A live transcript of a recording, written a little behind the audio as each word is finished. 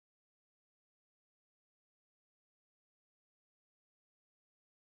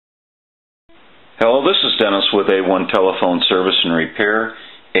Hello, this is Dennis with A1 Telephone Service and Repair,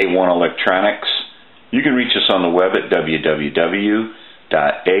 A1 Electronics. You can reach us on the web at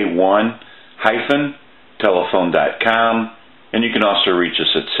www.a1-telephone.com, and you can also reach us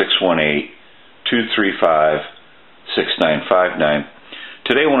at 618-235-6959.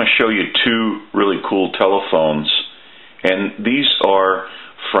 Today I want to show you two really cool telephones, and these are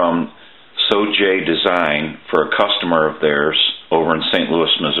from Soj Design for a customer of theirs over in St.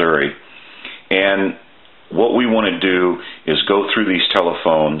 Louis, Missouri. And what we want to do is go through these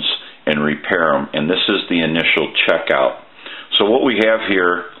telephones and repair them, and this is the initial checkout. So what we have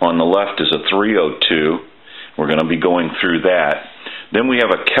here on the left is a 302. We're going to be going through that. Then we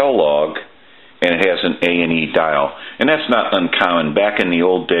have a Kellogg, and it has an A&E dial. And that's not uncommon. Back in the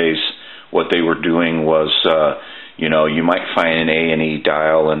old days, what they were doing was, you might find an A&E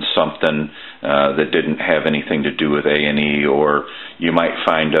dial in something that didn't have anything to do with A&E, or you might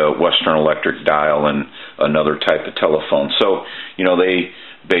find a Western Electric dial in another type of telephone. So, they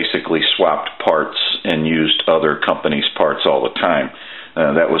basically swapped parts and used other companies' parts all the time.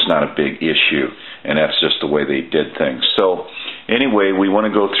 That was not a big issue, and that's just the way they did things. So, anyway, we want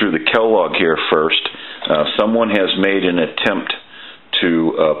to go through the Kellogg here first. Someone has made an attempt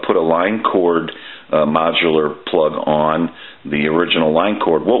to put a line cord modular plug on the original line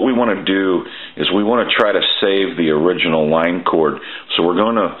cord. What we want to do is we want to try to save the original line cord. So we're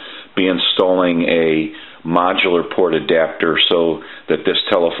going to be installing a modular port adapter so that this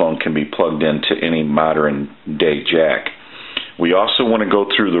telephone can be plugged into any modern day jack. We also want to go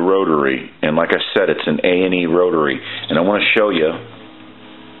through the rotary, and like I said, it's an A&E rotary, and I want to show you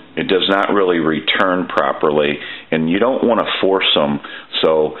it does not really return properly, and you don't want to force them.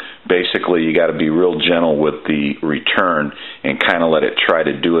 So basically you got to be real gentle with the return and kind of let it try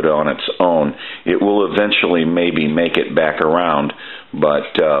to do it on its own. It will eventually maybe make it back around,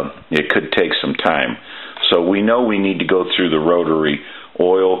 but it could take some time. So we know we need to go through the rotary,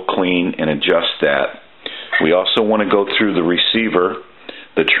 oil, clean, and adjust that. We also want to go through the receiver,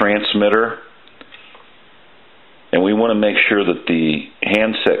 the transmitter, and we want to make sure that the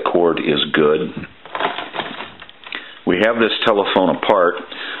handset cord is good. We have this telephone apart,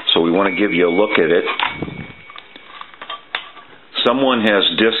 so we want to give you a look at it. Someone has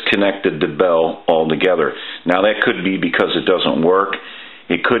disconnected the bell altogether. Now that could be because it doesn't work.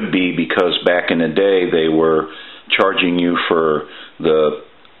 It could be because back in the day they were charging you for the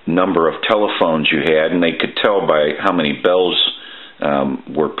number of telephones you had, and they could tell by how many bells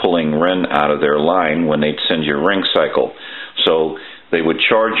were pulling RIN out of their line when they'd send you a ring cycle. So they would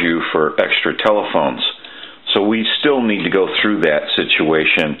charge you for extra telephones. So we still need to go through that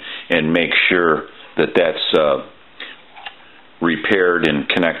situation and make sure that that's repaired and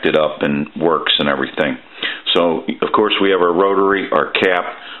connected up and works and everything. So of course we have our rotary, our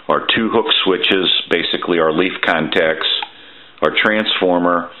cap, our two hook switches, basically our leaf contacts, our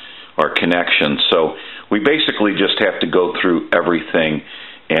transformer, our connections. So we basically just have to go through everything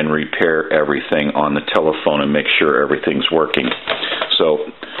and repair everything on the telephone and make sure everything's working. So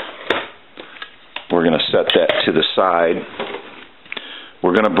we're going to set that to the side.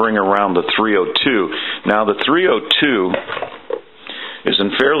 We're going to bring around the 302. Now the 302 is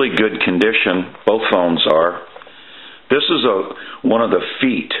in fairly good condition. Both phones are. This is one of the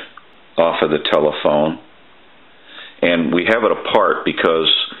feet off of the telephone, and we have it apart because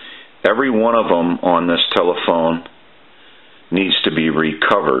every one of them on this telephone needs to be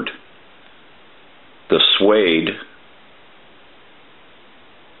recovered. The suede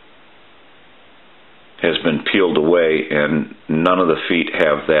has been peeled away, and none of the feet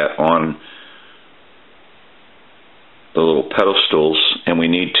have that on the little pedestals, and we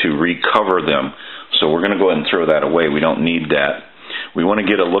need to recover them. So we're going to go ahead and throw that away. We don't need that. We want to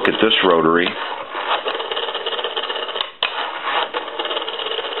get a look at this rotary.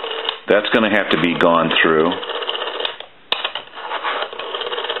 That's going to have to be gone through.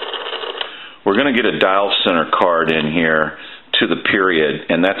 We're going to get a dial center card in here to the period,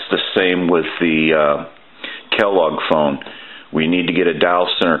 and that's the same with the Kellogg phone. We need to get a dial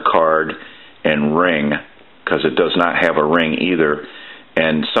center card and ring, because it does not have a ring either,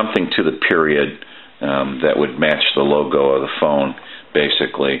 and something to the period that would match the logo of the phone,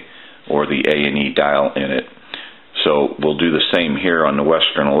 basically, or the A&E dial in it. So we'll do the same here on the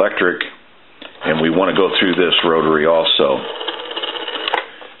Western Electric, and we want to go through this rotary also.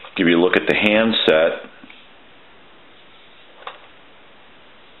 Give you a look at the handset,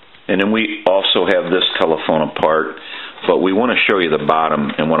 and then we also have this telephone apart, but we want to show you the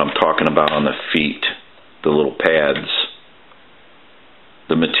bottom and what I'm talking about on the feet, the little pads.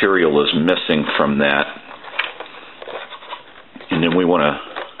 The material is missing from that, and then we want to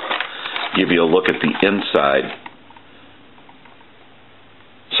give you a look at the inside.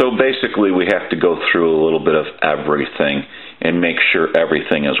 So basically we have to go through a little bit of everything and make sure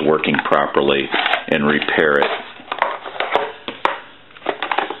everything is working properly and repair it.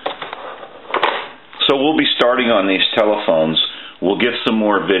 So we'll be starting on these telephones. We'll get some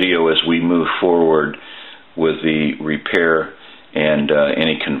more video as we move forward with the repair and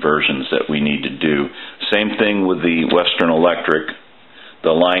any conversions that we need to do. Same thing with the Western Electric,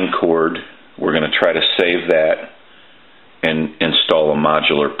 the line cord. We're going to try to save that and install a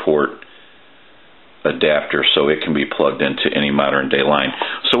modular port adapter so it can be plugged into any modern day line.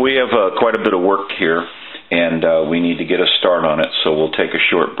 So we have quite a bit of work here, and we need to get a start on it. So we'll take a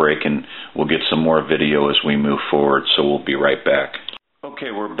short break and we'll get some more video as we move forward. So we'll be right back.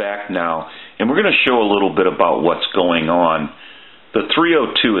 Okay, we're back now, and we're going to show a little bit about what's going on. The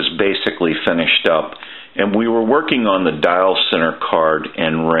 302 is basically finished up, and we were working on the dial center card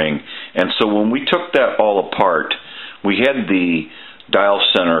and ring. And so when we took that all apart, we had the dial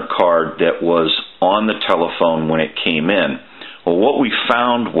center card that was on the telephone when it came in. Well, what we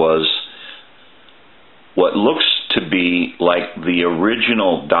found was what looks to be like the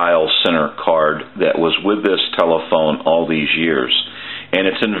original dial center card that was with this telephone all these years. And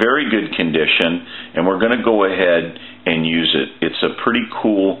it's in very good condition, and we're going to go ahead and use it. It's a pretty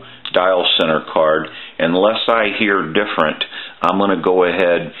cool dial center card. Unless I hear different, I'm going to go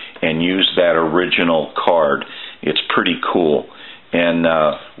ahead and use that original card. It's pretty cool, and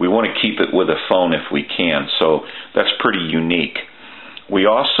we want to keep it with a phone if we can, so that's pretty unique. We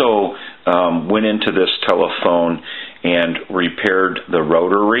also went into this telephone and repaired the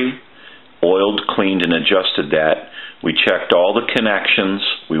rotary, oiled, cleaned, and adjusted that. We checked all the connections.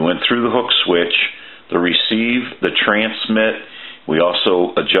 We went through the hook switch, the receive, the transmit. We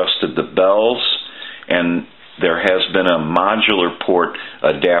also adjusted the bells, and there has been a modular port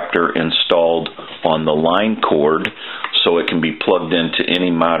adapter installed on the line cord so it can be plugged into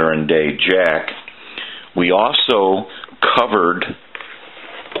any modern day jack. We also covered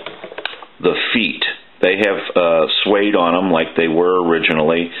the feet. They have suede on them like they were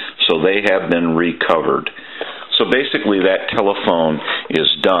originally, so they have been recovered. So basically that telephone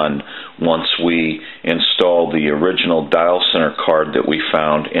is done once we install the original dial center card that we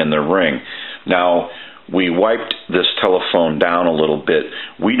found in the ring. Now, we wiped this telephone down a little bit.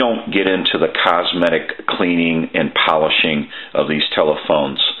 We don't get into the cosmetic cleaning and polishing of these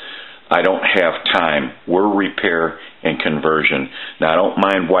telephones. I don't have time. We're repair and conversion. Now, I don't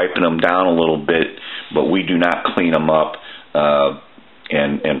mind wiping them down a little bit, but we do not clean them up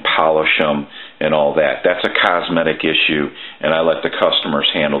and polish them and all that. That's a cosmetic issue, and I let the customers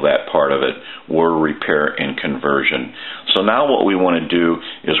handle that part of it. We're repair and conversion. So now what we want to do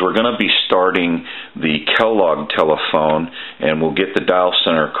is we're going to be starting the Kellogg telephone, and we'll get the dial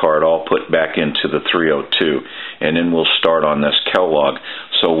center card all put back into the 302, and then we'll start on this Kellogg.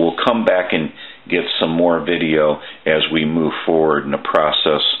 So we'll come back and get some more video as we move forward in the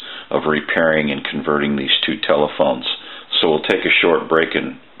process of repairing and converting these two telephones. So we'll take a short break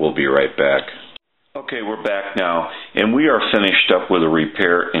and we'll be right back. Okay, we're back now, and we are finished up with a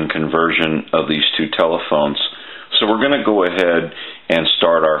repair and conversion of these two telephones. So we're going to go ahead and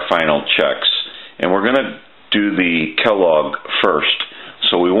start our final checks. And we're going to do the Kellogg first.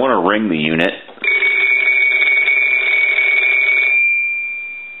 So we want to ring the unit.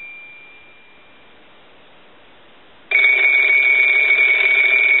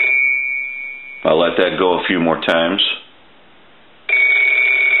 I'll let that go a few more times.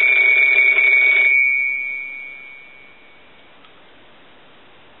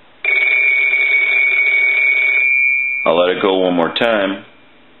 I'll let it go one more time.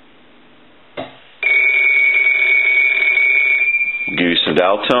 Give you some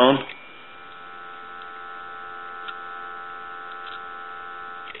dial tone.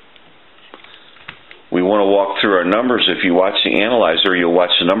 We want to walk through our numbers. If you watch the analyzer, you'll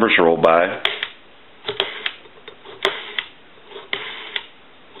watch the numbers roll by.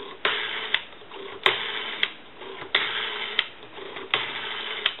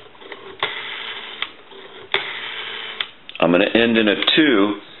 I'm going to end in a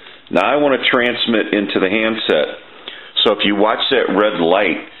 2. Now I want to transmit into the handset. So if you watch that red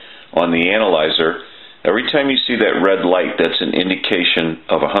light on the analyzer, every time you see that red light, that's an indication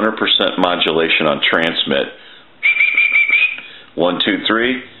of 100% modulation on transmit. 1, 2,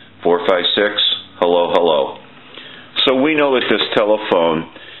 3, 4, 5, 6, hello, hello. So we know that this telephone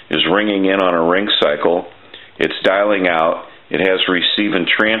is ringing in on a ring cycle. It's dialing out. It has receive and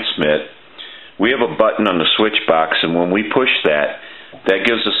transmit. We have a button on the switch box, and when we push that, that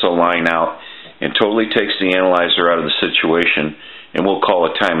gives us a line out and totally takes the analyzer out of the situation and we'll call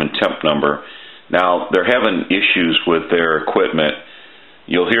a time and temp number. Now, they're having issues with their equipment.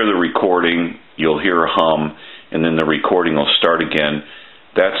 You'll hear the recording, you'll hear a hum, and then the recording will start again.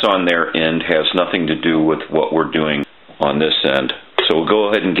 That's on their end, has nothing to do with what we're doing on this end. So we'll go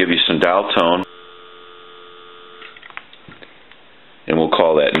ahead and give you some dial tone, and we'll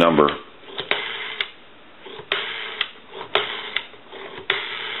call that number.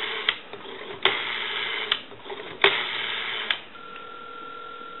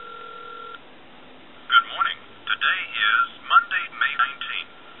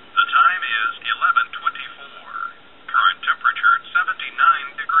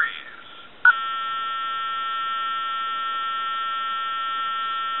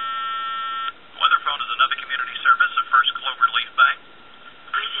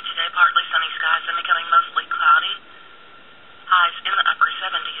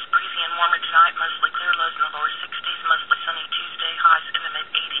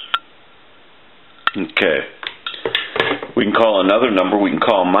 Okay. We can call another number. We can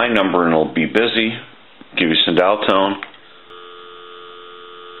call my number and it'll be busy. Give you some dial tone.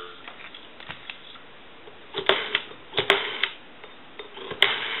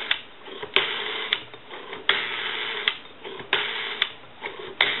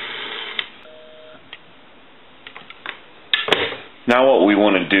 Now what we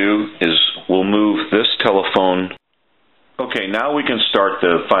want to do is we'll move this telephone. Okay, now we can start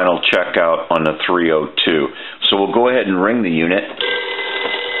the final checkout on the 302. So we'll go ahead and ring the unit.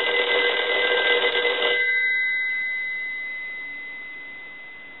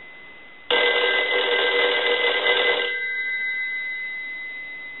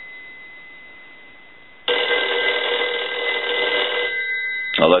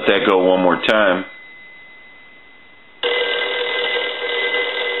 I'll let that go one more time.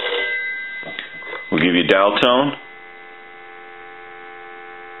 We'll give you dial tone.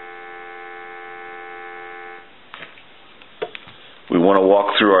 We want to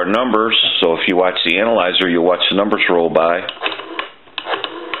walk through our numbers, so if you watch the analyzer, you'll watch the numbers roll by.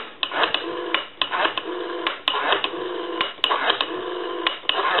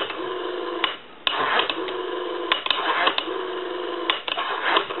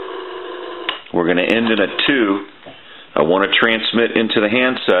 We're going to end in a 2. I want to transmit into the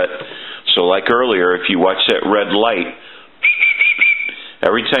handset, so like earlier, if you watch that red light,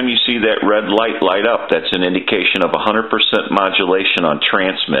 every time you see that red light light up, that's an indication of 100% modulation on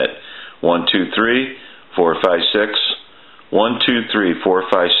transmit. 1, 2, 3, 4, 5, 6. 1, 2, 3, 4,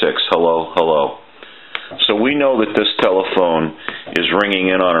 5, 6. Hello, hello. So we know that this telephone is ringing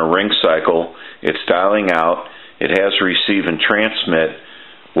in on a ring cycle. It's dialing out. It has receive and transmit.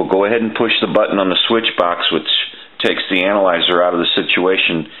 We'll go ahead and push the button on the switch box, which takes the analyzer out of the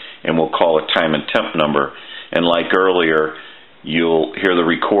situation, and we'll call a time and temp number. And like earlier, you'll hear the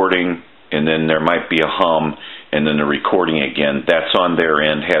recording, and then there might be a hum, and then the recording again. That's on their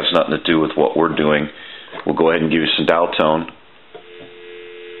end, has nothing to do with what we're doing. We'll go ahead and give you some dial tone,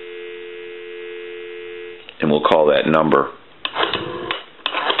 and we'll call that number.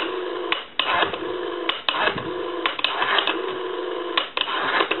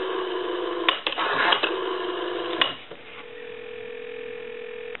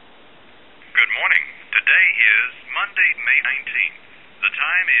 Monday, May 19th. The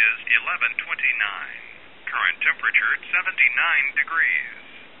time is 11:29. Current temperature 79 degrees.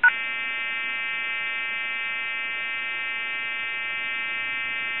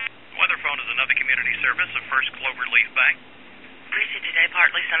 Weather phone is another community service of First Cloverleaf Bank. Breezy today,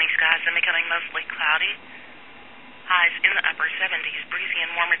 partly sunny skies and becoming mostly cloudy. Highs in the upper 70s, breezy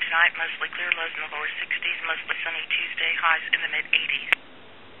and warmer tonight, mostly clear, lows in the lower 60s, mostly sunny Tuesday, highs in the mid-80s.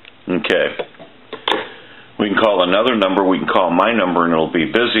 Okay. We can call another number. We can call my number and it'll be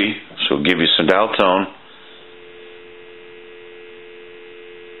busy, so we'll give you some dial tone.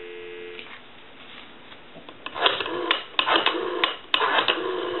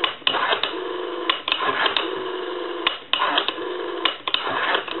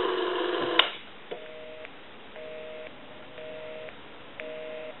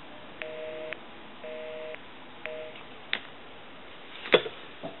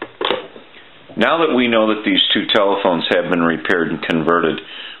 Now that we know that these two telephones have been repaired and converted,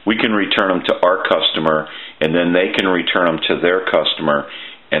 we can return them to our customer, and then they can return them to their customer,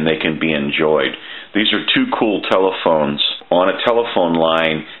 and they can be enjoyed. These are two cool telephones on a telephone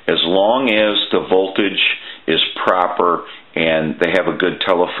line. As long as the voltage is proper and they have a good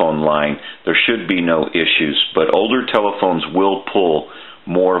telephone line, there should be no issues. But older telephones will pull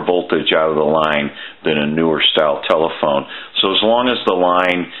more voltage out of the line than a newer style telephone. So as long as the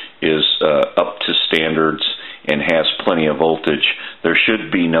line is up to standards and has plenty of voltage, there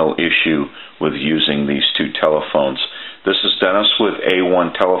should be no issue with using these two telephones. This is Dennis with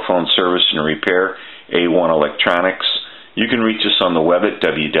A1 Telephone Service and Repair, A1 Electronics. You can reach us on the web at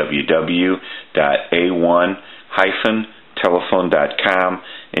www.a1-telephone.com,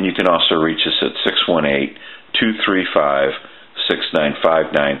 and you can also reach us at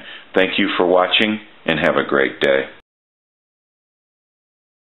 618-235-6959. Thank you for watching, and have a great day.